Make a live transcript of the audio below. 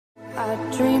I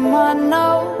dream I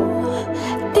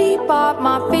know deep up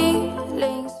my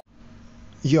feelings.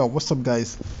 Yo, what's up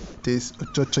guys, this is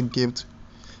OchoochogiftYT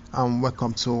and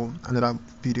welcome to another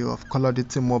video of COD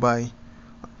Mobile.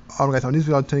 Alright guys, on this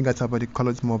video I'll tell you guys about the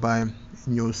COD Mobile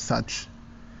new search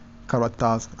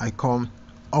characters icon.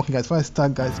 Okay guys, before I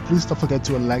start guys, please don't forget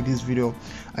to like this video,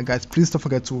 and guys please don't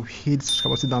forget to hit the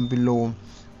subscribe button down below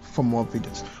for more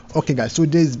videos. Okay guys, so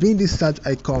there's been this search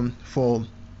icon for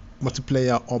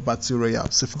multiplayer or battle royale.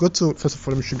 So if you go to, first of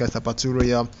all, let me show you guys a battle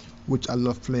royale, which I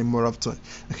love playing more often.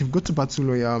 If you go to battle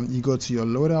royale, you go to your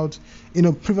loadout. You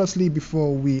know, previously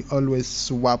before we always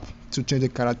swap to change the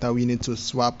character, we need to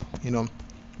swap, you know,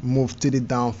 move to the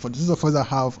down. For those of us that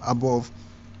have above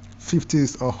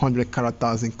 50s or 100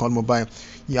 characters in COD Mobile,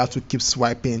 you have to keep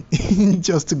swiping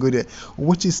just to go there,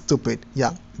 which is stupid.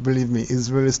 Yeah, believe me,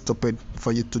 it's really stupid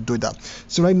for you to do that.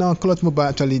 So right now COD Mobile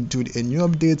actually did a new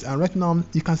update, and right now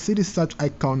you can see the search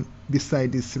icon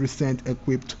beside this recent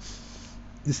equipped,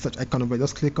 this search icon over.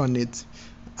 Just click on it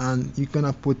and you're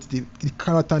gonna put the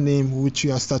character name which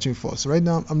you are searching for. So right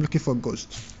now I'm looking for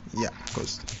Ghost. Yeah,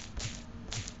 Ghost.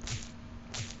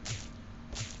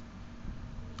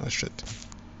 Oh shit.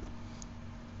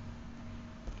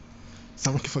 So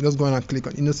I'm looking for, just go and click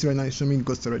on, you know, see right now it's showing me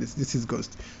Ghost already. This is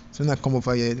Ghost. So when I come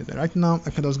over here right now,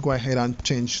 I can just go ahead and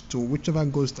change to whichever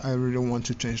Ghost I really want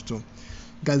to change to.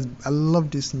 Guys, I love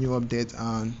this new update,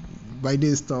 and by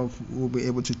this stuff we'll be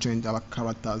able to change our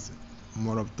characters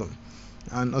more often.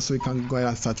 And also you can go ahead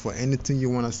and search for anything you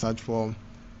want to search for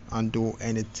and do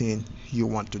anything you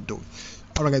want to do.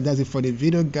 Alright guys, that's it for the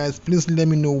video guys. Please let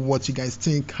me know what you guys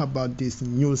think about this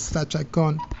new search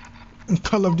icon.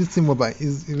 COD Mobile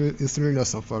is really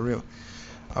awesome, for real.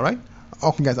 Alright,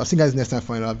 okay guys, I'll see you guys next time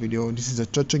for another video. This is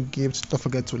OchoochogiftYT. Don't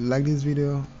forget to like this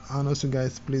video, and also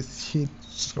guys please hit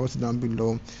subscribe button down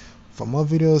below for more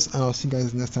videos, and I'll see you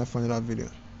guys next time for another video.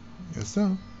 Yes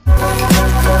sir.